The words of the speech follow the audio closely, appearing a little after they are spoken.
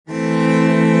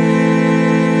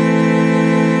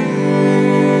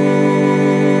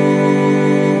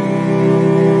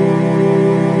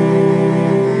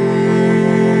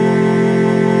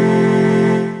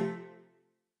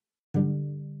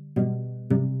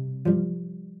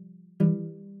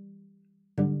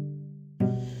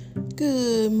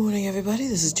Good morning, everybody.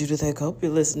 This is Judith Hope.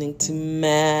 You're listening to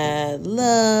Mad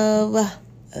Love.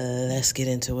 Let's get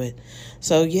into it.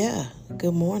 So,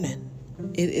 good morning.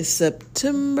 It is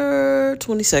September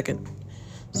 22nd.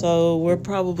 So, we're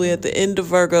probably at the end of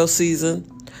Virgo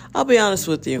season. I'll be honest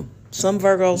with you. Some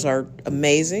Virgos are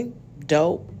amazing,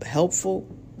 dope, helpful,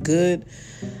 good,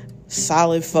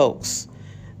 solid folks.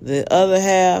 The other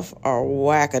half are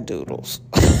wackadoodles.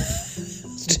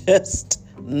 Just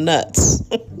nuts.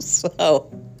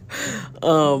 So,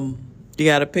 you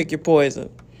got to pick your poison.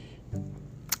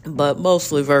 But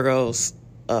mostly Virgos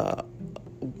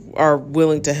are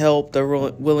willing to help. They're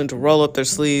willing to roll up their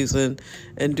sleeves and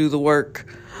do the work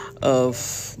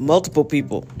of multiple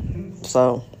people.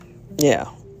 So,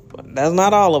 that's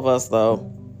not all of us,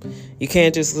 though. You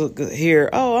can't just hear,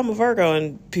 oh, I'm a Virgo,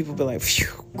 and people be like, phew,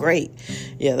 great.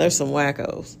 Yeah, there's some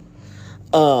wackos.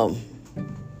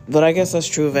 But I guess that's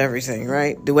true of everything,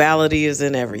 right? Duality is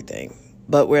in everything.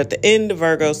 But we're at the end of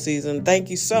Virgo season. Thank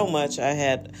you so much. I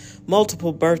had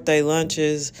multiple birthday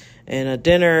lunches and a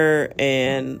dinner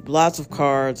and lots of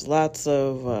cards, actually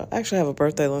I have a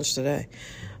birthday lunch today.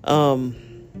 Lots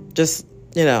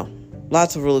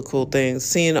of really cool things.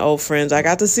 Seeing old friends. I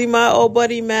got to see my old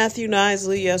buddy Matthew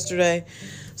Nisley yesterday.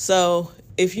 So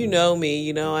if you know me,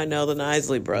 I know the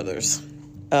Nisley brothers.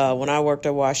 When I worked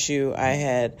at WashU, I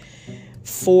had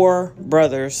 4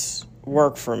 brothers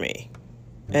work for me,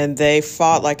 and they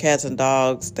fought like cats and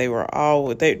dogs. They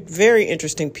very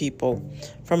interesting people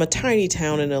from a tiny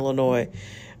town in Illinois,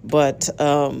 but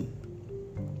I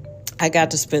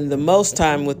got to spend the most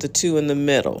time with the 2 in the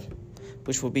middle,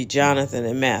 which would be Jonathan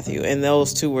and Matthew, and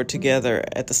those 2 were together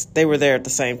they were there at the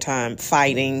same time,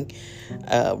 fighting,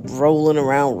 rolling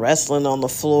around, wrestling on the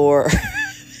floor.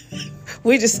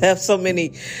 We just have so many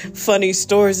funny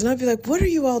stories. And I'd be like, what are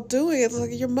you all doing? It's like,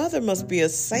 your mother must be a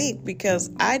saint, because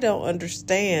I don't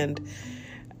understand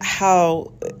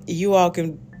how you all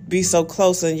can be so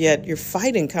close and yet you're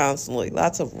fighting constantly.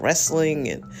 Lots of wrestling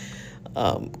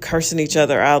and cursing each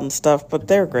other out and stuff. But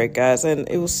they're great guys. And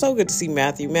it was so good to see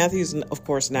Matthew. Matthew's, of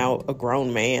course, now a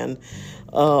grown man.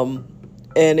 And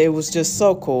it was just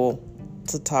so cool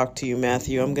to talk to you,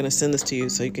 Matthew. I'm going to send this to you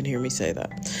so you can hear me say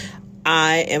that.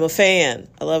 I am a fan.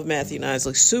 I love Matthew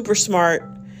Nisley. Super smart.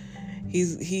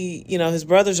 His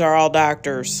brothers are all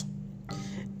doctors.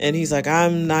 And he's like,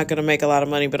 I'm not going to make a lot of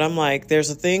money. But I'm like,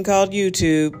 there's a thing called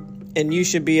YouTube, and you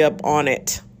should be up on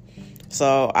it.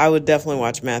 So I would definitely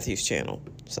watch Matthew's channel.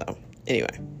 So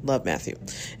anyway, love Matthew.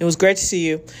 It was great to see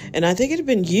you. And I think it had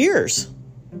been years.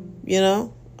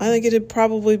 I think it had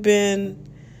probably been,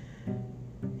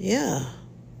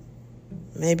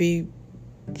 maybe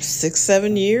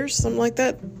 6-7 years, something like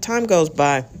that. Time goes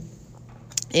by.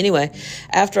 Anyway,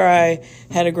 after I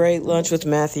had a great lunch with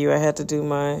Matthew, I had to do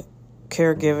my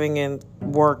caregiving and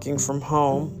working from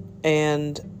home.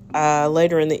 And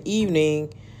later in the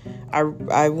evening,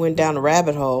 I went down a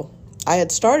rabbit hole. I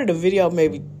had started a video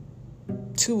maybe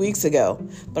 2 weeks ago,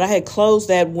 but I had closed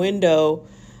that window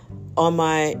on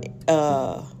my,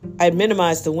 I had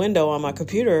minimized the window on my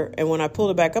computer. And when I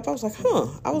pulled it back up, I was like,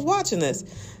 I was watching this.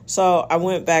 So I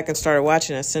went back and started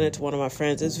watching. I sent it to one of my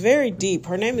friends. It's very deep.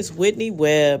 Her name is Whitney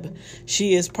Webb.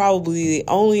 She is probably the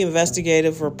only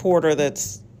investigative reporter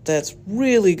that's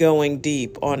really going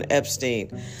deep on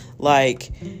Epstein.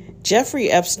 Like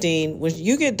Jeffrey Epstein, when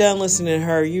you get done listening to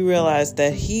her, you realize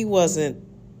that he wasn't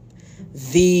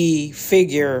the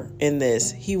figure in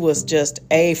this. He was just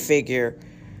a figure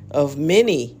of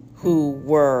many who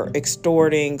were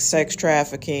extorting, sex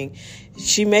trafficking.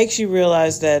 She makes you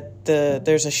realize that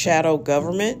there's a shadow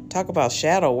government. Talk about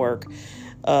shadow work.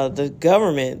 The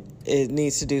government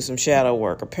needs to do some shadow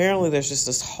work. Apparently, there's just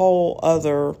this whole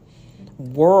other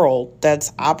world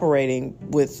that's operating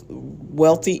with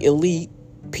wealthy elite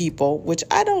people, which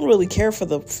I don't really care for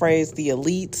the phrase the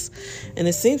elites. And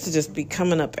it seems to just be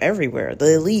coming up everywhere. The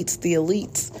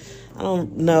elites. I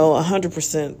don't know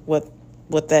 100%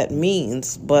 what that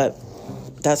means, but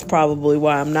that's probably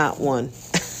why I'm not one.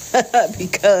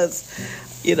 Because,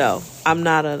 I'm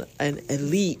not an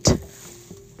elite.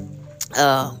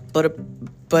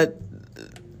 But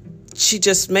she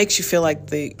just makes you feel like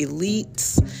the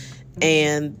elites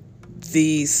and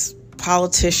these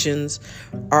politicians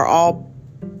are all,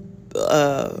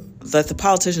 that the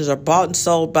politicians are bought and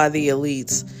sold by the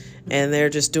elites, and they're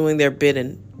just doing their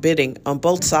bidding on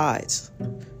both sides,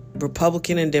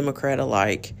 Republican and Democrat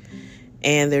alike.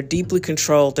 And they're deeply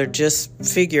controlled. They're just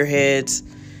figureheads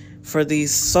for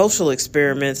these social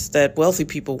experiments that wealthy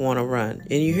people want to run.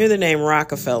 And you hear the name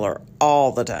Rockefeller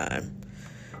all the time,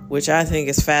 which I think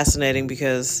is fascinating,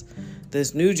 because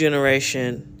this new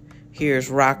generation hears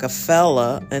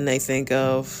Rockefeller and they think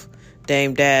of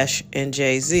Dame Dash and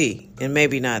Jay-Z, and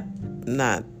maybe not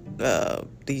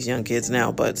these young kids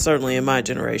now, but certainly in my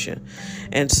generation.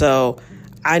 And so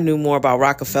I knew more about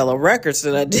Rockefeller Records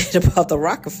than I did about the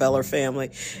Rockefeller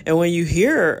family. And when you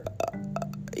hear,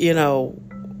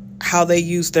 how they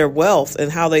use their wealth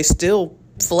and how they still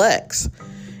flex,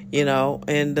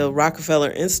 and the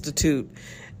Rockefeller Institute,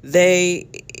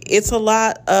 it's a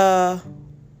lot,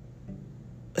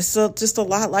 just a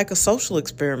lot like a social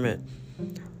experiment.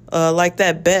 Like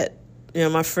that bet,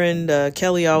 my friend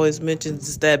Kelly always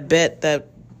mentions that bet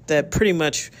that pretty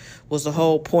much was the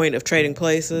whole point of Trading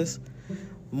Places.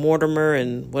 Mortimer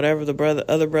and whatever the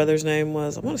other brother's name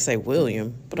was. I want to say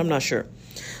William, but I'm not sure.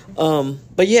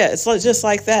 But yeah, it's just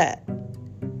like that.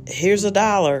 Here's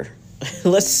 $1.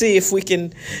 Let's see if we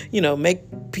can,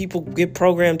 make people get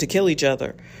programmed to kill each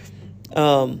other.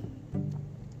 You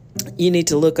need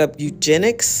to look up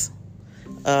eugenics.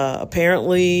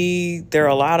 Apparently, there are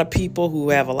a lot of people who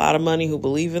have a lot of money who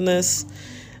believe in this.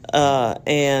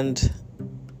 And,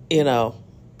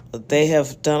 they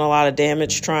have done a lot of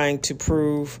damage trying to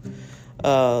prove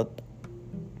there's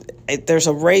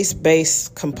a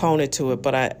race-based component to it,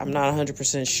 but I'm not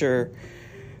 100% sure.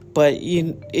 But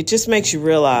it just makes you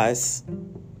realize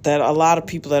that a lot of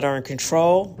people that are in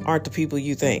control aren't the people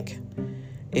you think.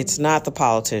 It's not the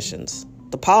politicians.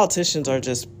 The politicians are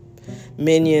just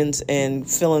minions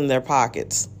and filling their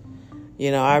pockets.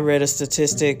 I read a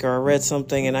statistic or I read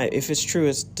something, and if it's true,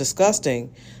 it's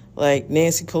disgusting. Like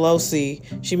Nancy Pelosi,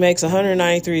 she makes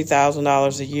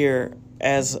 $193,000 a year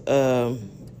as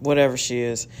whatever she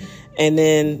is. And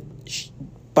then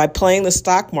by playing the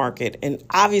stock market and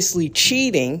obviously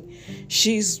cheating,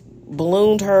 she's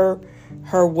ballooned her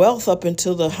wealth up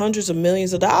into the hundreds of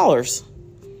millions of dollars.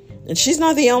 And she's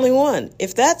not the only one.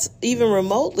 If that's even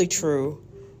remotely true,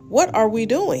 what are we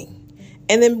doing?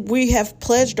 And then we have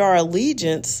pledged our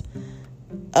allegiance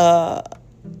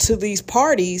to these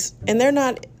parties, and they're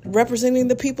not representing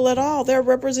the people at all. They're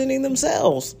representing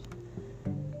themselves.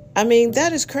 I mean,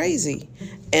 that is crazy.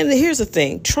 And here's the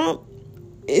thing. Trump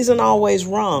isn't always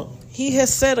wrong. He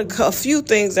has said a few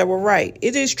things that were right.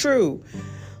 It is true.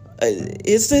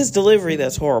 It's his delivery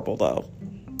that's horrible, though.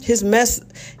 His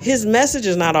message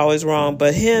is not always wrong,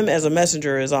 but him as a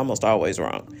messenger is almost always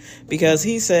wrong. Because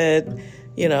he said,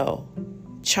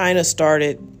 China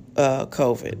started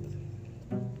COVID.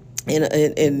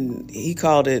 And he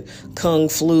called it Kung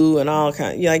Flu and all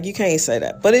kind. You can't say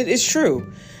that, but it's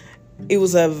true. It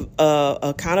was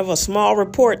a kind of a small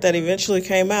report that eventually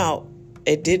came out.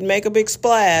 It didn't make a big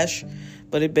splash,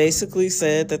 but it basically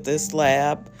said that this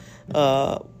lab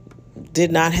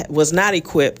was not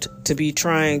equipped to be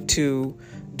trying to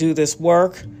do this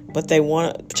work. But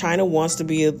China wants to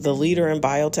be the leader in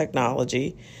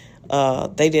biotechnology.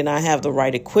 They did not have the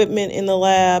right equipment in the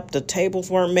lab. The tables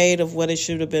weren't made of what it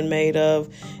should have been made of.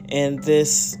 And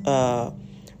this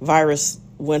virus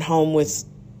went home with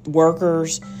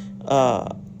workers.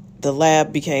 The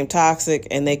lab became toxic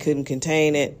and they couldn't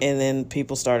contain it. And then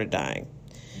people started dying.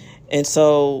 And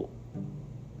so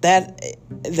that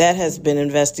has been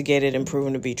investigated and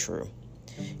proven to be true.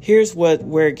 Here's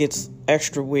where it gets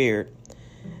extra weird.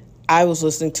 I was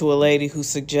listening to a lady who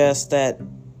suggests that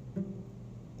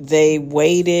they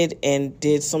waited and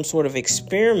did some sort of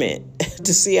experiment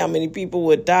to see how many people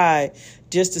would die,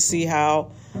 just to see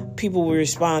how people would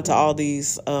respond to all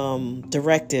these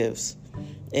directives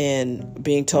and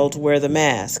being told to wear the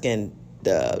mask and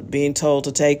being told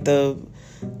to take the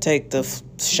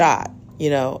shot,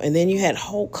 and then you had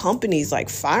whole companies like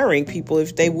firing people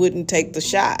if they wouldn't take the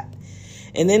shot.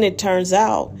 And then it turns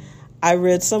out, I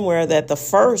read somewhere that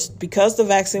because the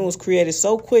vaccine was created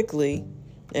so quickly,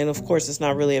 and of course, it's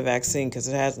not really a vaccine because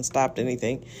it hasn't stopped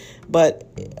anything. But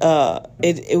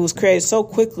it was created so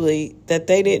quickly that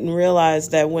they didn't realize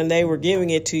that when they were giving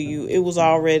it to you, it was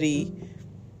already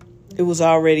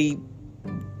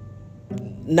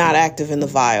not active in the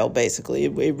vial, basically.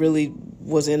 It really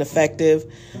was ineffective.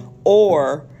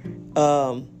 Or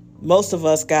most of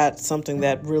us got something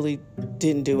that really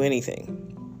didn't do anything.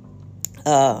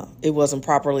 It wasn't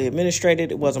properly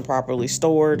administrated. It wasn't properly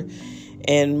stored.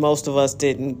 And most of us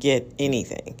didn't get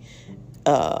anything.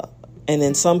 And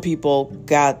then some people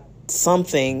got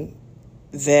something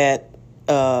that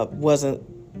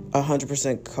wasn't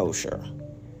 100% kosher.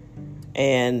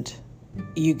 And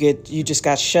you just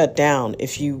got shut down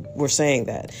if you were saying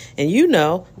that. And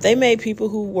they made people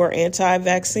who were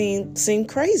anti-vaccine seem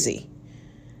crazy.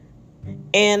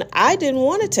 And I didn't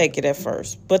want to take it at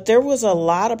first, but there was a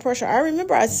lot of pressure. I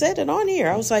remember I said it on here.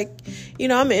 I was like,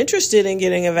 I'm interested in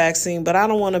getting a vaccine, but I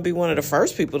don't want to be one of the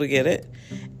first people to get it.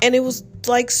 And it was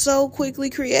like so quickly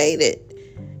created.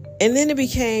 And then it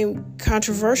became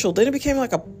controversial. Then it became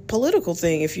like a political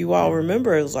thing. If you all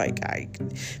remember, it was like,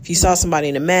 if you saw somebody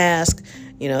in a mask,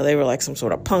 they were like some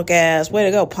sort of punk ass. Way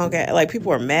to go, punk ass. Like, people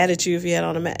were mad at you if you had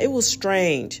on a mask. It was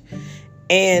strange.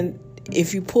 And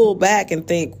if you pull back and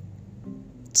think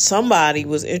somebody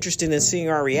was interested in seeing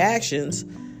our reactions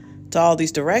to all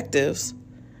these directives,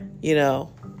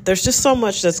 there's just so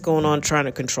much that's going on trying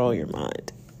to control your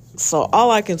mind. So all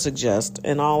I can suggest,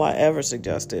 and all I ever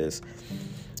suggest, is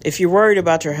if you're worried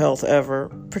about your health ever,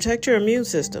 protect your immune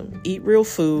system. Eat real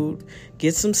food.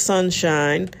 Get some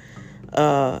sunshine.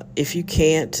 If you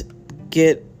can't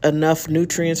get enough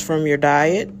nutrients from your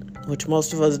diet, which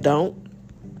most of us don't,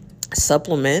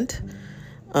 supplement.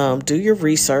 Do your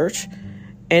research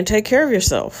and take care of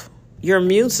yourself. Your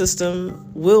immune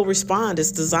system will respond.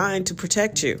 It's designed to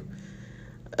protect you.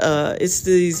 It's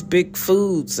these big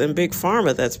foods and big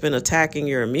pharma that's been attacking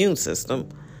your immune system.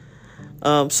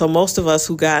 So most of us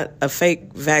who got a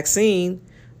fake vaccine,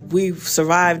 we've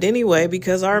survived anyway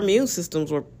because our immune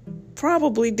systems were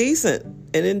probably decent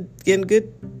and in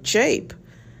good shape.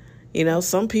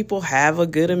 Some people have a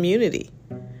good immunity.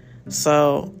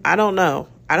 So I don't know.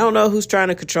 I don't know who's trying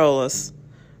to control us,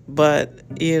 but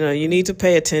you need to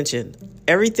pay attention.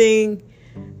 Everything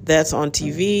that's on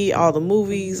TV, all the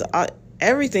movies,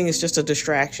 everything is just a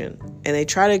distraction, and they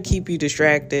try to keep you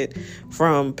distracted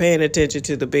from paying attention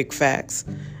to the big facts.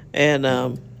 And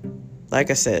like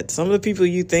I said, some of the people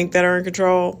you think that are in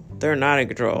control, they're not in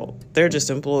control. They're just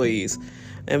employees,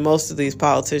 and most of these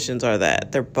politicians are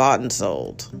that. They're bought and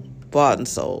sold.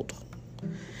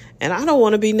 And I don't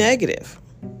want to be negative,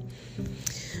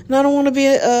 and I don't want to be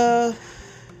a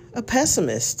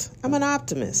pessimist. I'm an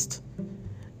optimist.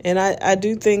 And I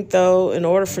do think, though, in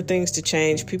order for things to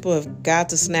change, people have got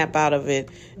to snap out of it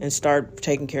and start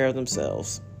taking care of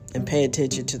themselves and pay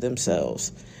attention to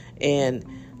themselves. And,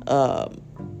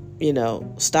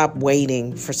 stop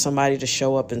waiting for somebody to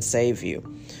show up and save you,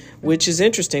 which is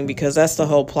interesting because that's the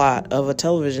whole plot of a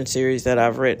television series that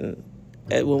I've written.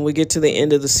 When we get to the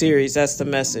end of the series, that's the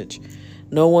message.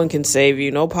 No one can save you.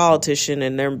 No politician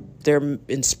and their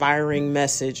inspiring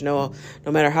message. No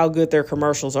matter how good their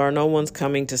commercials are, no one's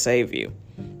coming to save you.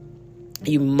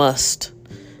 You must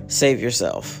save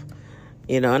yourself.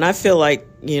 And I feel like,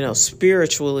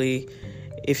 spiritually,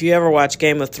 if you ever watch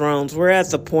Game of Thrones, we're at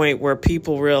the point where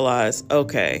people realize,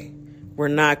 okay, we're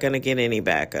not going to get any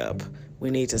backup. We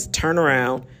need to turn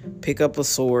around, pick up a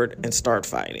sword, and start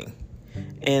fighting.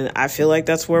 And I feel like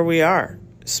that's where we are.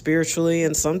 Spiritually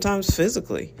and sometimes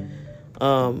physically.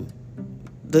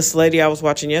 This lady I was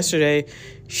watching yesterday,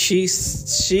 she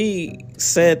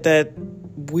said that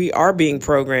we are being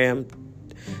programmed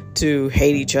to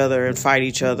hate each other and fight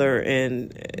each other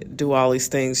and do all these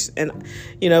things. And,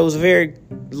 it was a very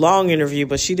long interview,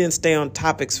 but she didn't stay on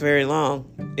topics very long.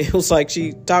 It was like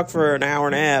she talked for an hour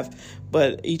and a half,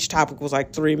 but each topic was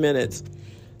like 3 minutes.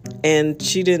 And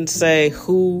she didn't say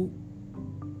who,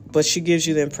 but she gives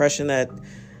you the impression that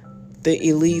the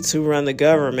elites who run the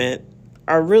government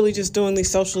are really just doing these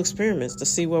social experiments to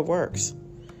see what works.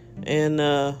 And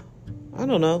I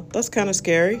don't know, that's kind of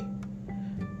scary.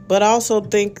 But I also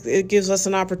think it gives us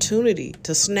an opportunity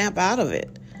to snap out of it,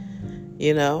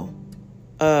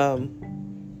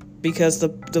 because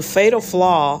the fatal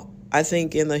flaw, I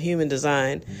think, in the human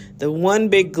design, the one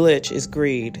big glitch is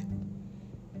greed.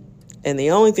 And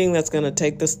the only thing that's going to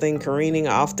take this thing careening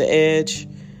off the edge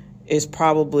is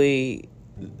probably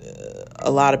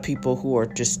a lot of people who are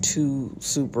just too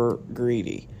super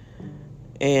greedy.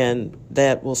 And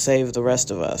that will save the rest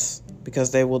of us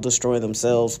because they will destroy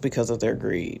themselves because of their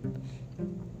greed.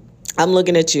 I'm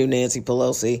looking at you, Nancy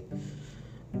Pelosi.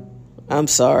 I'm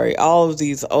sorry. All of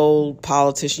these old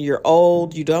politicians, you're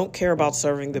old. You don't care about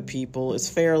serving the people. It's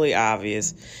fairly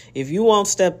obvious. If you won't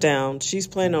step down, she's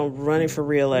planning on running for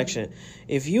re-election.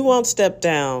 If you won't step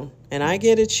down, and I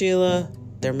get it, Sheila,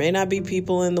 there may not be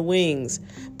people in the wings,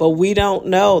 but we don't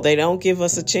know. They don't give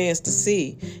us a chance to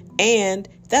see. And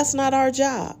that's not our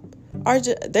job.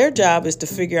 Their job is to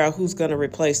figure out who's going to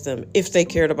replace them if they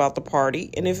cared about the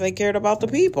party and if they cared about the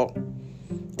people.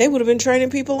 They would have been training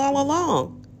people all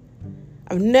along.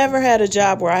 I've never had a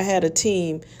job where I had a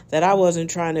team that I wasn't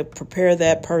trying to prepare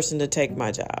that person to take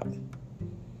my job.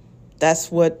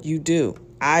 That's what you do.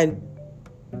 I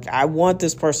want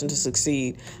this person to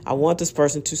succeed. I want this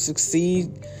person to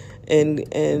succeed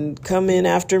and come in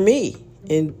after me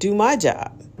and do my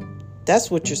job. That's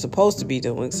what you're supposed to be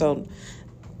doing. So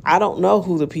I don't know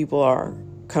who the people are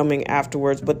coming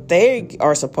afterwards, but they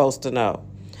are supposed to know.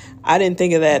 I didn't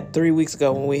think of that 3 weeks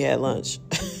ago when we had lunch.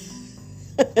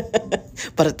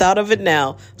 But I thought of it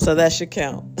now, so that should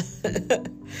count.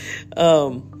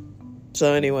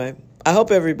 So anyway, I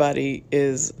hope everybody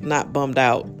is not bummed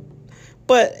out.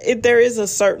 But there is a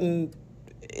certain,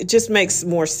 it just makes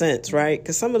more sense, right?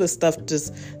 Because some of the stuff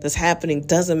that's happening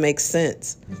doesn't make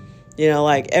sense.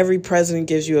 Like every president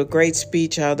gives you a great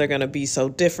speech, how they're going to be so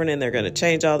different and they're going to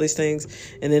change all these things.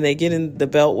 And then they get in the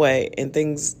Beltway and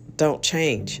things don't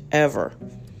change ever.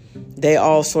 They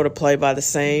all sort of play by the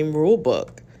same rule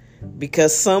book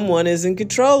because someone is in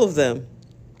control of them.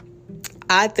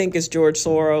 I think it's George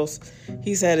Soros.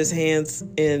 He's had his hands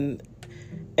in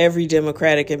every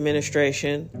Democratic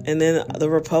administration, and then the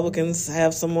Republicans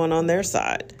have someone on their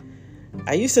side.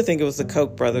 I used to think it was the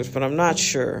Koch brothers, but I'm not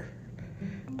sure.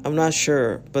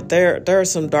 But there are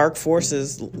some dark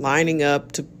forces lining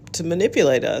up to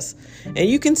manipulate us, and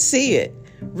you can see it.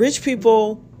 Rich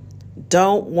people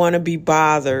don't want to be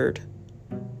bothered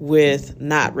with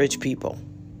not rich people.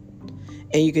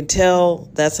 And you can tell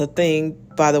that's a thing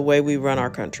by the way we run our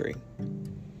country.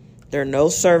 There are no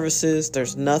services.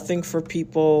 There's nothing for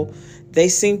people. They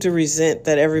seem to resent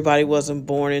that everybody wasn't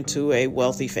born into a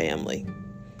wealthy family.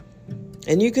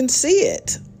 And you can see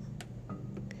it.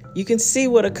 You can see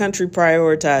what a country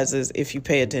prioritizes if you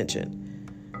pay attention.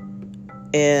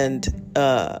 And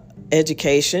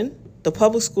education, the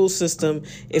public school system,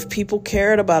 if people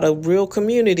cared about a real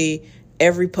community,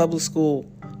 every public school,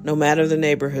 no matter the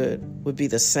neighborhood, would be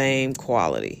the same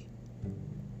quality.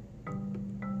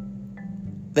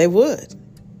 They would.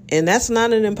 And that's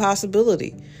not an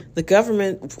impossibility. The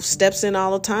government steps in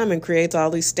all the time and creates all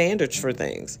these standards for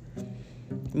things.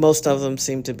 Most of them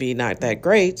seem to be not that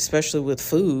great, especially with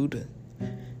food.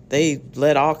 They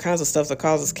let all kinds of stuff that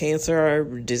causes cancer,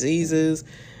 diseases,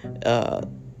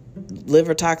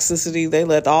 liver toxicity, they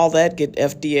let all that get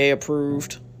FDA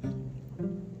approved.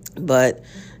 But,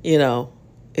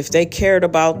 if they cared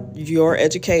about your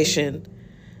education,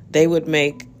 they would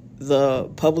make the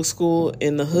public school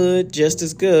in the hood just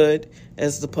as good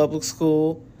as the public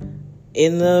school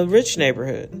in the rich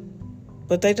neighborhood.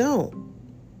 But they don't.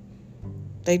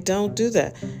 They don't do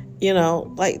that.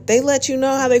 They let you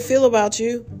know how they feel about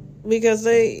you because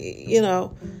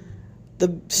the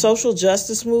social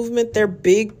justice movement, their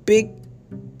big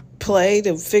play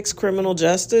to fix criminal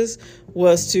justice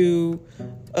was to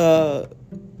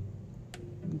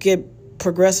get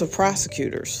progressive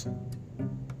prosecutors.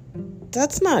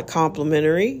 That's not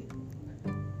complimentary.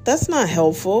 That's not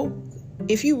helpful.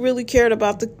 If you really cared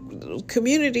about the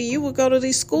community, you would go to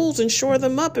these schools and shore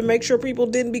them up and make sure people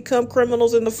didn't become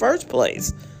criminals in the first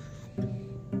place.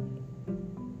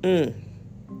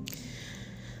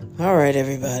 All right,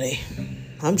 everybody.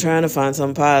 I'm trying to find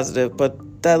something positive,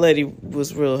 but that lady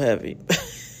was real heavy.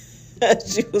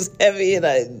 She was heavy,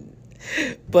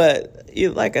 but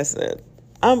like I said,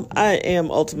 I am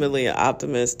ultimately an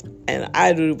optimist, and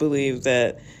I do believe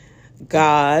that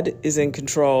God is in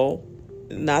control.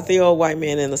 Not the old white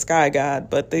man in the sky God,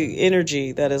 but the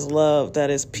energy that is love, that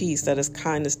is peace, that is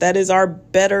kindness, that is our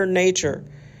better nature,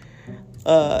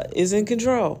 is in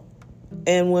control.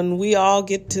 And when we all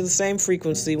get to the same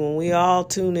frequency, when we all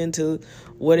tune into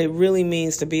what it really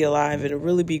means to be alive and to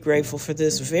really be grateful for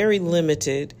this very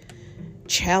limited,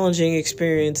 challenging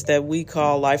experience that we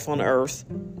call life on Earth,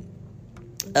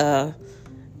 I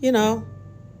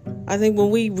think when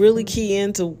we really key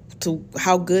into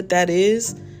how good that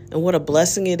is and what a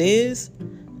blessing it is,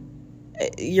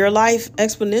 your life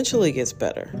exponentially gets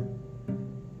better.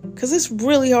 Because it's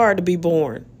really hard to be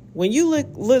born. When you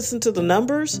listen to the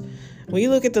numbers, when you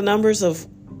look at the numbers of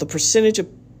the percentage of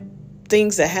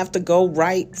things that have to go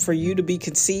right for you to be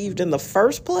conceived in the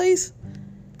first place,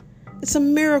 it's a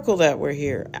miracle that we're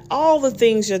here. All the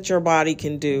things that your body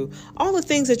can do, all the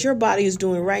things that your body is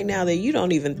doing right now that you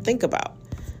don't even think about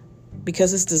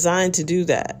because it's designed to do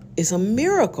that. It's a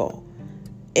miracle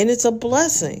and it's a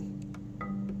blessing.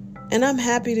 And I'm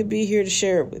happy to be here to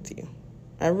share it with you.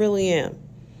 I really am.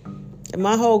 And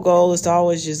my whole goal is to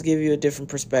always just give you a different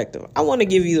perspective. I want to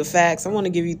give you the facts. I want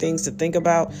to give you things to think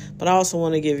about, but I also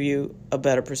want to give you a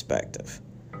better perspective.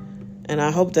 And I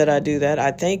hope that I do that.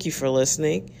 I thank you for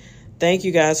listening. Thank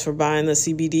you guys for buying the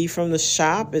CBD from the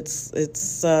shop. It's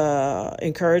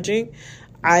encouraging.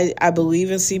 I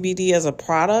believe in CBD as a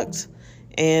product,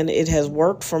 and it has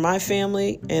worked for my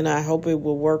family, and I hope it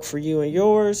will work for you and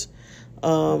yours.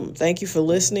 Thank you for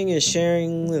listening and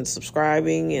sharing and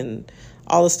subscribing and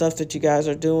all the stuff that you guys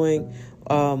are doing.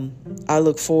 I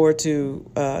look forward to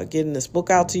getting this book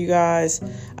out to you guys.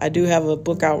 I do have a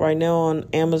book out right now on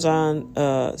Amazon,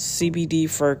 CBD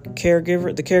for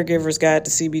Caregiver. The Caregiver's Guide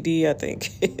to CBD, I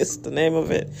think is the name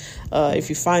of it. If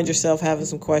you find yourself having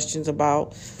some questions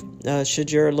about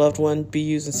should your loved one be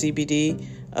using CBD,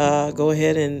 go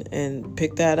ahead and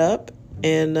pick that up.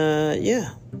 And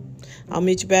I'll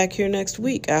meet you back here next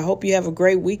week. I hope you have a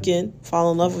great weekend.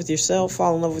 Fall in love with yourself.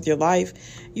 Fall in love with your life.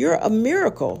 You're a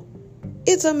miracle.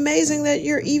 It's amazing that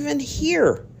you're even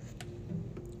here.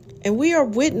 And we are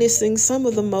witnessing some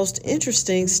of the most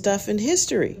interesting stuff in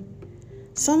history.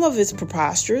 Some of it's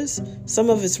preposterous. Some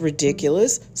of it's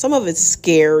ridiculous. Some of it's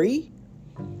scary.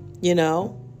 You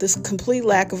know, this complete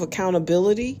lack of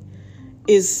accountability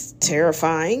is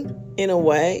terrifying in a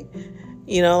way.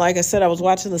 You know, like I said, I was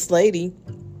watching this lady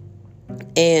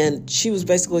and she was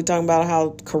basically talking about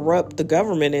how corrupt the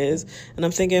government is. And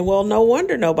I'm thinking, well, no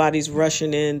wonder nobody's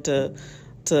rushing in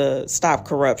to stop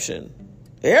corruption.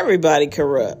 Everybody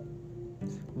corrupt.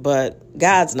 But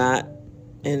God's not,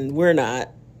 and we're not.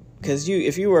 Because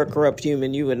if you were a corrupt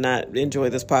human, you would not enjoy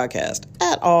this podcast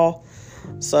at all.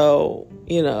 So,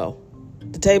 you know,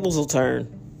 the tables will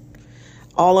turn.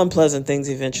 All unpleasant things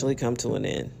eventually come to an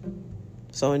end.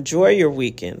 So enjoy your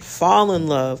weekend. Fall in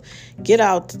love. Get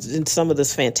out in some of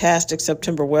this fantastic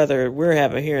September weather we're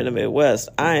having here in the Midwest.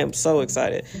 I am so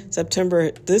excited.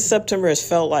 This September has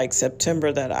felt like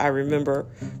September that I remember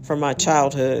from my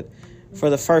childhood for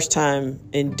the first time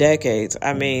in decades.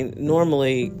 I mean,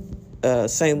 normally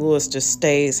St. Louis just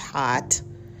stays hot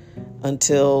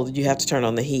until you have to turn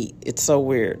on the heat. It's so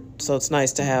weird. So it's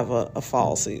nice to have a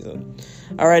fall season.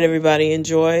 All right, everybody,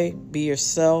 enjoy. Be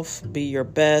yourself. Be your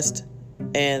best.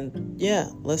 And yeah,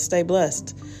 let's stay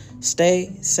blessed.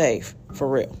 Stay safe, for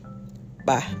real.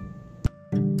 Bye.